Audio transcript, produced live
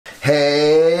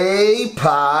Hey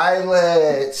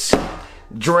pilots,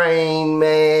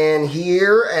 DrainMan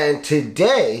here, and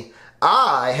today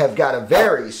I have got a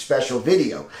very special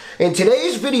video. In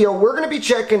today's video we're going to be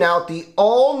checking out the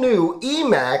all-new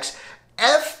Emax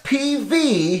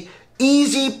FPV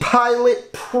Easy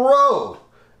Pilot Pro.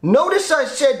 Notice I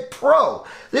said Pro.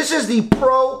 This is the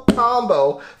Pro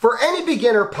combo for any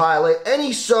beginner pilot,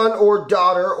 any son or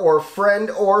daughter or friend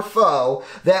or foe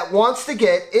that wants to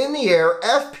get in the air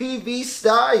FPV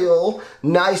style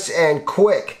nice and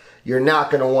quick. You're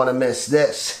not going to want to miss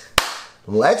this.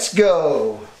 Let's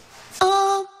go.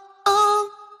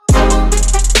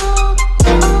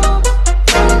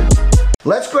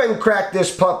 Let's go ahead and crack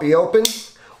this puppy open.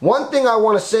 One thing I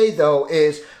want to say though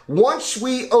is once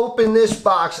we open this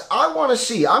box, I want to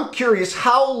see, I'm curious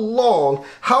how long,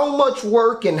 how much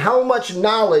work and how much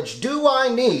knowledge do I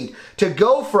need to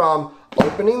go from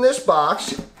opening this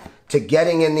box to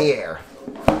getting in the air?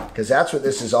 Because that's what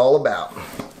this is all about.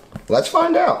 Let's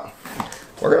find out.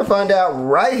 We're going to find out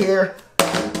right here,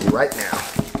 right now.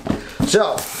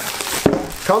 So,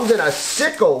 comes in a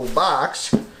sick old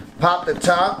box. Pop the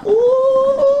top. Ooh.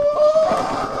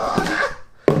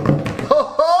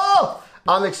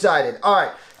 I'm excited.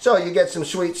 Alright, so you get some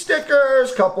sweet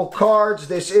stickers, couple cards.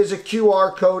 This is a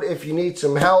QR code if you need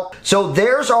some help. So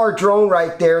there's our drone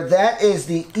right there. That is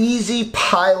the Easy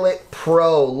Pilot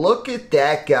Pro. Look at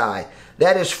that guy.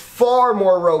 That is far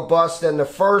more robust than the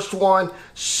first one.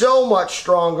 So much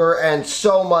stronger and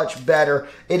so much better.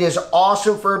 It is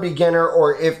awesome for a beginner,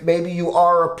 or if maybe you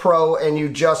are a pro and you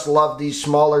just love these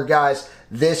smaller guys.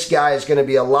 This guy is going to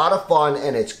be a lot of fun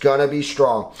and it's going to be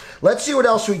strong. Let's see what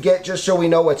else we get just so we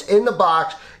know what's in the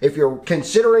box. If you're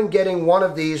considering getting one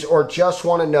of these or just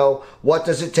want to know what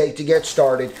does it take to get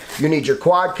started, you need your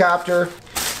quadcopter.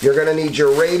 You're going to need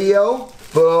your radio.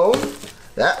 Boom.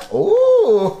 That,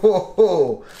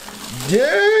 ooh,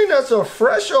 dang, that's a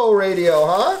fresh old radio,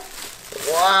 huh?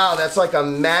 Wow, that's like a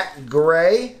matte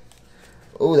gray.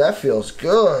 Ooh, that feels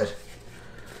good.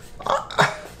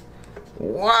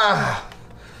 Wow.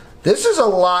 This is a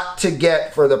lot to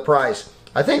get for the price.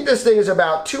 I think this thing is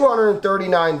about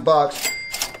 239 bucks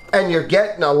and you're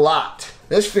getting a lot.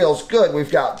 This feels good. We've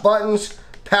got buttons,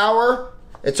 power.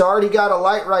 It's already got a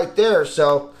light right there,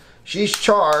 so she's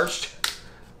charged.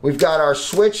 We've got our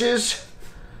switches,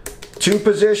 2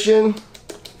 position,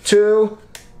 2,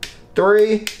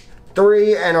 3,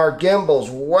 3, and our gimbals.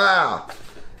 Wow,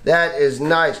 that is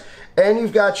nice. And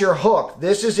you've got your hook.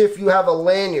 This is if you have a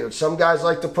lanyard. Some guys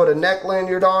like to put a neck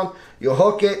lanyard on. You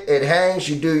hook it, it hangs,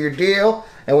 you do your deal,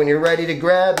 and when you're ready to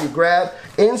grab, you grab.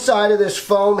 Inside of this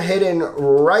foam, hidden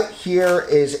right here,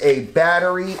 is a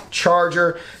battery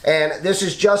charger, and this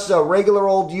is just a regular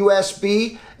old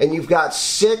USB, and you've got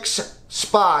 6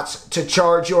 spots to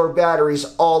charge your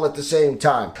batteries all at the same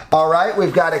time. All right,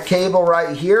 we've got a cable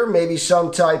right here, maybe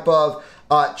some type of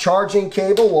charging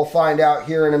cable. We'll find out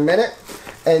here in a minute.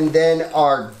 And then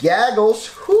our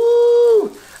goggles.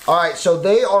 Whoo! All right, so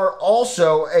they are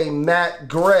also a matte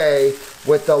gray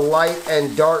with the light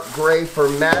and dark gray for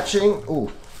matching.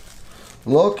 Ooh,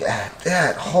 look at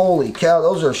that. Holy cow,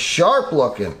 those are sharp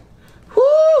looking.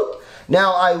 Whoo!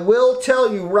 Now, I will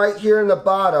tell you right here in the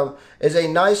bottom is a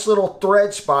nice little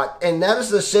thread spot, and that is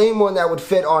the same one that would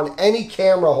fit on any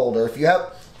camera holder. If you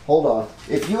have, hold on.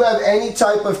 If you have any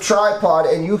type of tripod,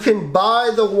 and you can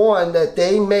buy the one that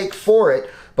they make for it,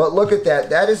 but look at that.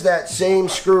 That is that same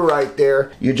screw right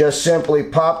there. You just simply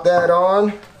pop that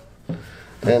on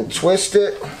and twist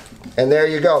it, and there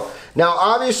you go. Now,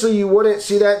 obviously, you wouldn't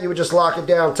see that. You would just lock it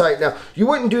down tight. Now, you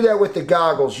wouldn't do that with the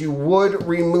goggles. You would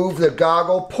remove the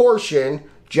goggle portion,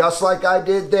 just like I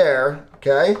did there,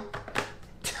 okay?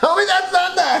 Tell me that's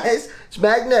not nice. It's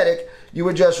magnetic. You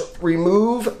would just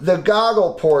remove the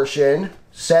goggle portion,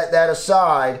 set that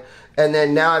aside, and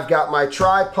then now I've got my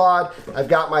tripod, I've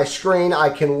got my screen, I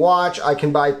can watch, I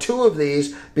can buy 2 of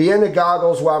these, be in the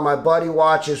goggles while my buddy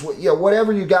watches, you know,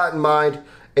 whatever you got in mind,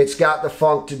 it's got the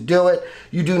funk to do it.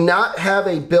 You do not have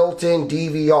a built-in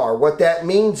DVR. What that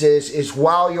means is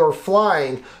while you're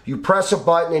flying, you press a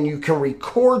button and you can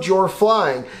record your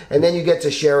flying, and then you get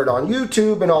to share it on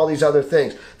YouTube and all these other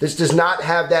things. This does not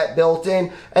have that built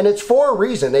in, and it's for a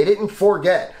reason. They didn't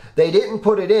forget. They didn't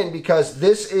put it in because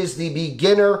this is the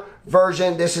beginner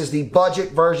version. This is the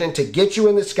budget version to get you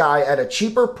in the sky at a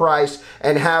cheaper price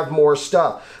and have more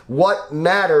stuff. What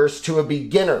matters to a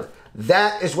beginner?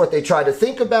 That is what they tried to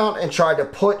think about and tried to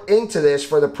put into this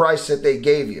for the price that they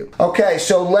gave you. Okay,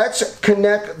 so let's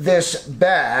connect this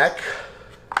back.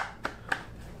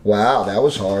 Wow, that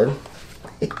was hard.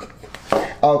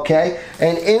 Okay,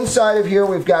 and inside of here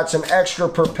we've got some extra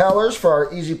propellers for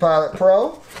our Easy Pilot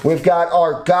Pro. We've got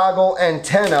our goggle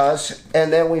antennas,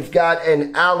 and then we've got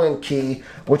an Allen key,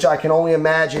 which I can only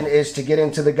imagine is to get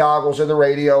into the goggles or the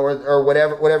radio or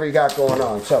whatever you got going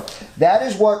on. So that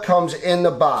is what comes in the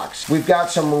box. We've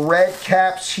got some red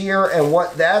caps here, and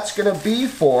what that's going to be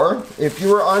for, if you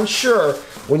were unsure,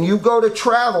 when you go to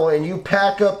travel and you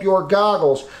pack up your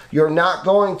goggles, you're not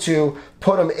going to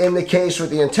put them in the case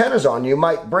with the antennas on. You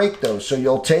might break those. So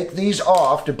you'll take these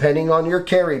off depending on your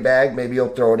carry bag. Maybe you'll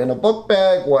throw it in a book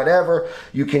bag, whatever.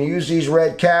 You can use these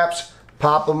red caps,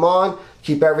 pop them on,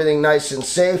 keep everything nice and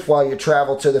safe while you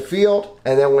travel to the field.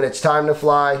 And then when it's time to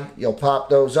fly, you'll pop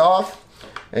those off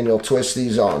and you'll twist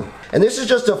these on. And this is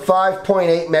just a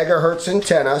 5.8 megahertz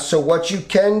antenna, so what you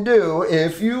can do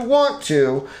if you want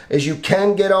to is you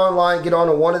can get online, get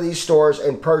onto one of these stores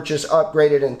and purchase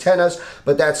upgraded antennas,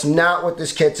 but that's not what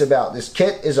this kit's about. This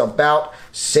kit is about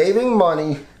saving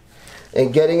money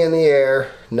and getting in the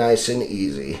air nice and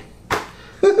easy.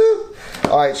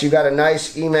 Alright, so you've got a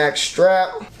nice Emax strap.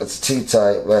 It's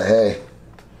T-tight, but hey.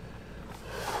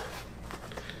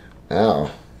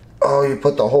 Ow. Oh, you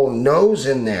put the whole nose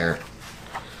in there.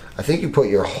 I think you put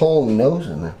your whole nose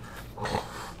in there.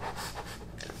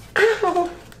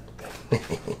 Ow.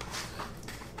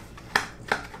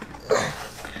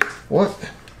 What?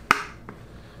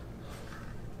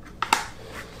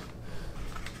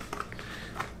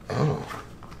 Oh.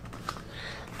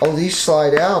 Oh, these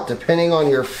slide out depending on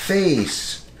your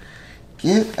face.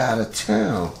 Get out of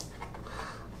town.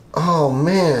 Oh,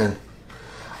 man.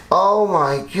 Oh,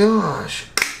 my gosh.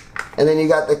 And then you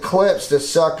got the clips to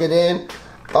suck it in.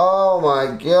 Oh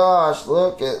my gosh,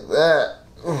 look at that.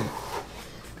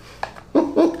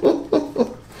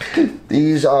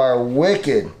 These are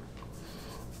wicked.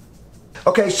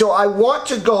 Okay, so I want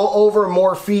to go over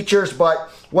more features, but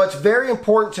what's very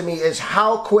important to me is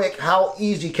how quick, how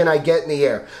easy can I get in the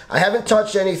air. I haven't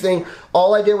touched anything.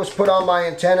 All I did was put on my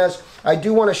antennas. I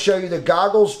do want to show you the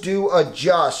goggles do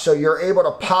adjust, so you're able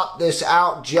to pop this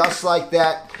out just like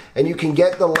that, and you can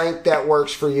get the length that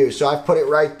works for you. So I've put it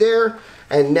right there,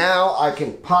 and now I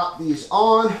can pop these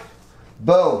on.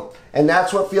 Boom. And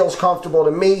that's what feels comfortable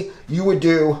to me. You would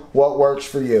do what works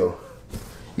for you.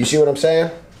 You see what I'm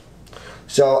saying?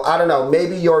 So I don't know,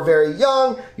 maybe you're very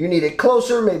young, you need it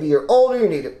closer, maybe you're older, you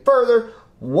need it further.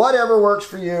 Whatever works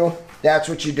for you, that's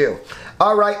what you do.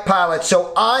 All right, pilots,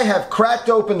 so I have cracked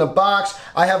open the box.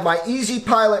 I have my Easy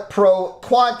Pilot Pro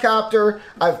quadcopter.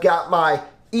 I've got my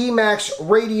Emax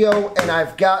radio, and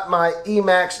I've got my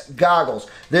Emax goggles.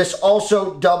 This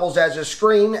also doubles as a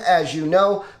screen, as you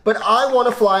know, but I want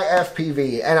to fly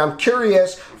FPV, and I'm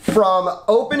curious, from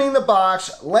opening the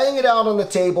box, laying it out on the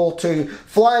table, to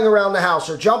flying around the house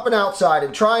or jumping outside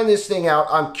and trying this thing out,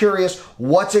 I'm curious,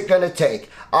 what's it going to take?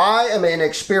 I am an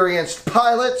experienced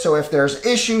pilot, so if there's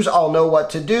issues, I'll know what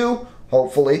to do,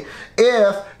 hopefully.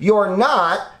 If you're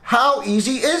not, how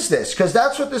easy is this? Because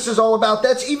that's what this is all about.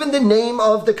 That's even the name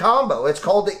of the combo. It's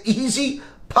called the Easy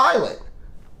Pilot.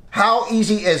 How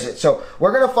easy is it? So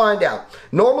we're going to find out.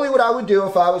 Normally what I would do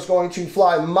if I was going to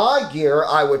fly my gear,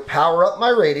 I would power up my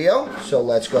radio. So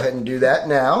let's go ahead and do that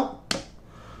now.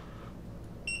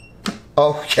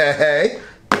 Okay,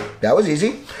 that was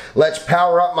easy. Let's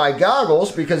power up my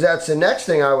goggles because that's the next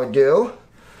thing I would do.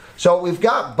 So we've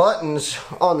got buttons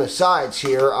on the sides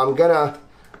here. I'm going to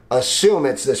assume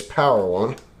it's this power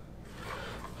one.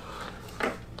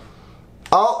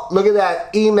 Oh, look at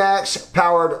that. Emax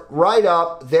powered right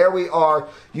up. There we are.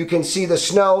 You can see the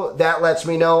snow. That lets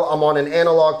me know I'm on an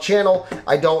analog channel.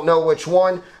 I don't know which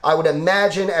one. I would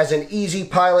imagine as an Easy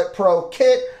Pilot Pro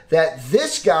kit that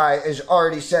this guy is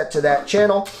already set to that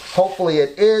channel. Hopefully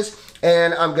it is.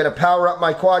 And I'm going to power up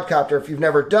my quadcopter. If you've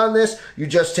never done this, you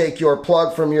just take your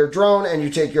plug from your drone and you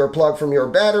take your plug from your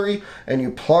battery and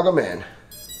you plug them in.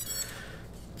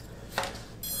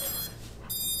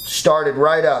 Started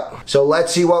right up. So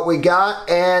let's see what we got.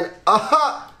 And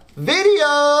video.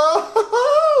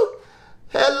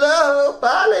 Hello,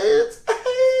 pilots.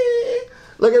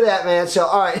 Look at that, man. So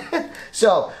all right.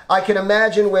 So I can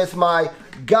imagine with my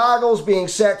goggles being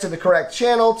set to the correct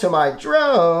channel to my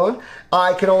drone,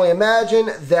 I can only imagine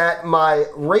that my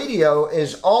radio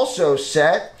is also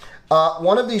set.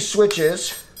 One of these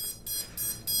switches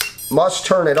must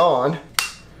turn it on.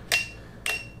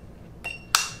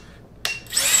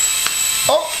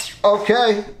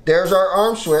 Okay, there's our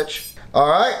arm switch. All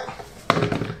right,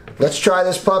 let's try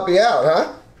this puppy out,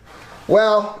 huh?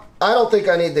 Well, I don't think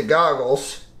I need the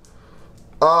goggles.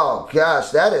 Oh gosh,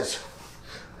 that's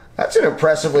an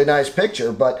impressively nice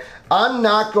picture, but I'm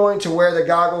not going to wear the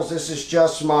goggles. This is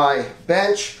just my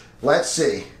bench. Let's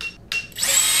see.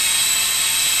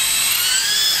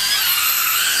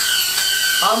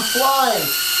 I'm flying.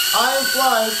 I am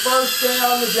flying first day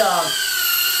on the job.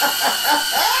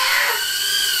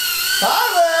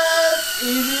 Pilot!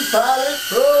 Easy Pilot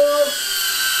Pro!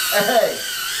 Hey!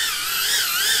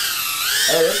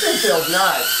 Hey, this thing feels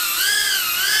nice.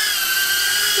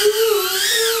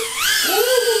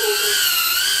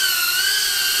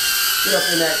 Get up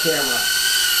in that camera.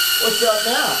 What's up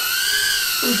now?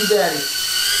 Who's your daddy?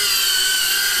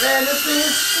 Man, this thing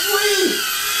is sweet!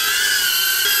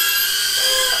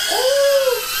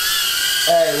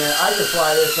 Hey man, I could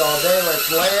fly this all day.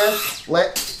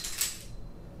 Let's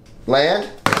land.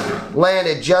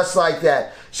 Landed just like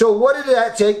that. So what did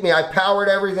that take me? I powered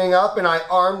everything up and I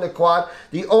armed the quad.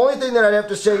 The only thing that I'd have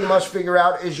to say you must figure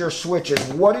out is your switches.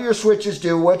 What do your switches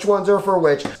do? Which ones are for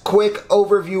which? Quick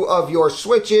overview of your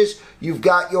switches. You've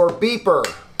got your beeper.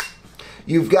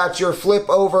 You've got your flip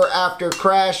over after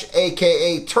crash,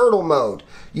 aka turtle mode.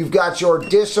 You've got your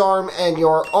disarm and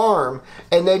your arm,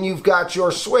 and then you've got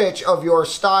your switch of your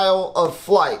style of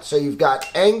flight. So you've got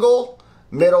angle,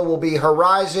 middle will be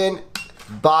horizon,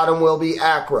 bottom will be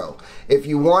acro. If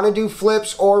you want to do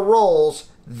flips or rolls,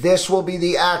 this will be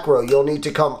the acro. You'll need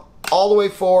to come all the way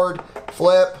forward,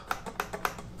 flip,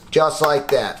 just like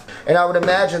that. And I would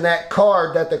imagine that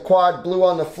card that the quad blew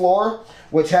on the floor,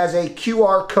 which has a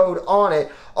QR code on it,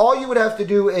 all you would have to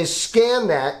do is scan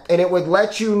that and it would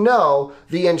let you know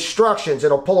the instructions.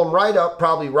 It'll pull them right up,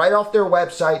 probably right off their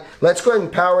website. Let's go ahead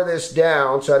and power this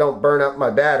down so I don't burn up my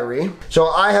battery. So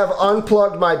I have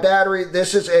unplugged my battery.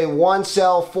 This is a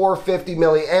 1-cell 450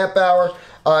 milliamp hour.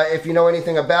 If you know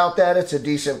anything about that, it's a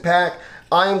decent pack.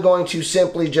 I am going to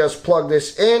simply just plug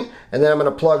this in, and then I'm going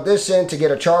to plug this in to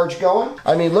get a charge going.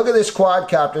 I mean, look at this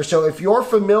quadcopter. So if you're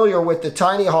familiar with the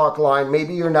Tiny Hawk line,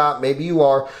 maybe you're not, maybe you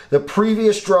are, the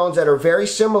previous drones that are very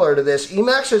similar to this,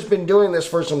 Emax has been doing this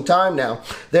for some time now.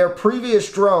 Their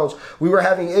previous drones, we were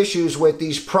having issues with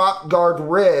these prop guard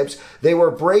ribs. They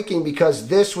were breaking because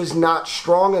this was not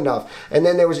strong enough. And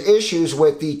then there was issues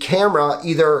with the camera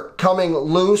either coming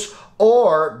loose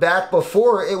or back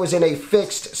before it was in a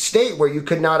fixed state where you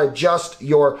could not adjust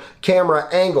your camera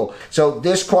angle. So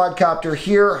this quadcopter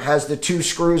here has the 2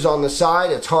 screws on the side.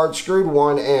 It's hard screwed,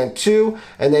 1 and 2,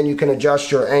 and then you can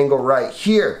adjust your angle right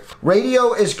here.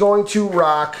 Radio is going to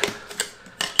rock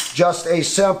just a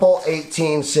simple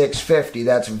 18650.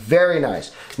 That's very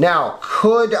nice. Now,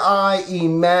 could I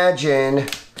imagine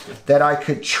that I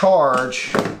could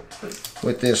charge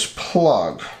with this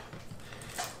plug?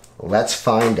 Let's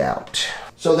find out.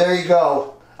 So there you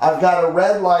go. I've got a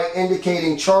red light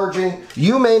indicating charging.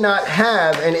 You may not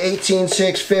have an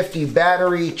 18650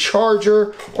 battery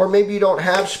charger, or maybe you don't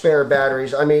have spare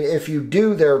batteries. I mean, if you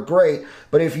do, they're great.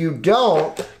 But if you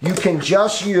don't, you can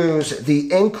just use the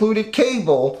included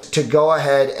cable to go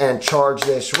ahead and charge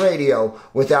this radio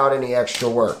without any extra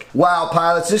work. Wow,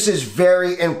 pilots, this is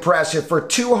very impressive. For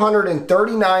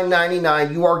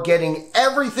 $239.99, you are getting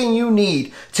everything you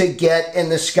need to get in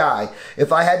the sky.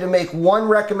 If I had to make one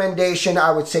recommendation,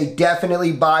 I would say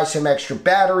definitely buy some extra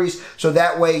batteries, so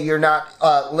that way you're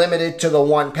not limited to the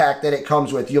 1 pack that it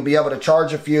comes with. You'll be able to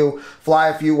charge a few, fly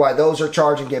a few while those are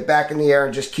charging, get back in the air,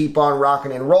 and just keep on rocking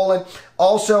and rolling.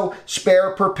 Also,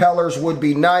 spare propellers would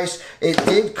be nice. It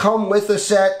did come with a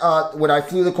set. When I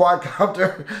flew the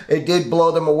quadcopter, it did blow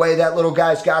them away. That little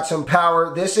guy's got some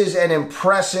power. This is an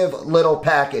impressive little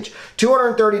package.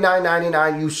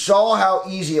 $239.99. You saw how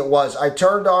easy it was. I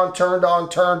turned on,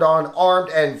 armed,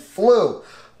 and flew.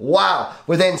 Wow,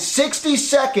 within 60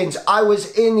 seconds, I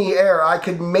was in the air. I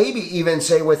could maybe even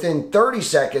say within 30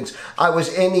 seconds, I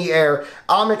was in the air.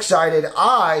 I'm excited.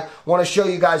 I want to show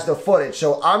you guys the footage.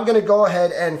 So I'm going to go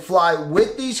ahead and fly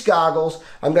with these goggles.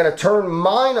 I'm going to turn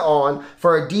mine on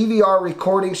for a DVR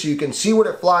recording so you can see what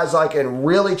it flies like and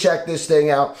really check this thing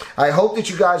out. I hope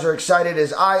that you guys are excited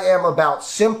as I am about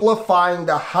simplifying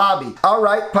the hobby. All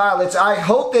right, pilots, I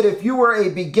hope that if you were a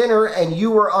beginner and you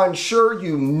were unsure,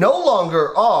 you no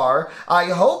longer are. I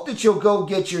hope that you'll go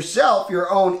get yourself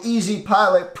your own Easy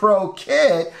Pilot Pro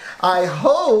kit. I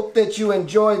hope that you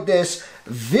enjoyed this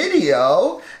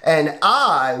video, and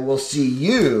I will see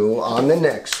you on the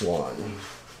next one.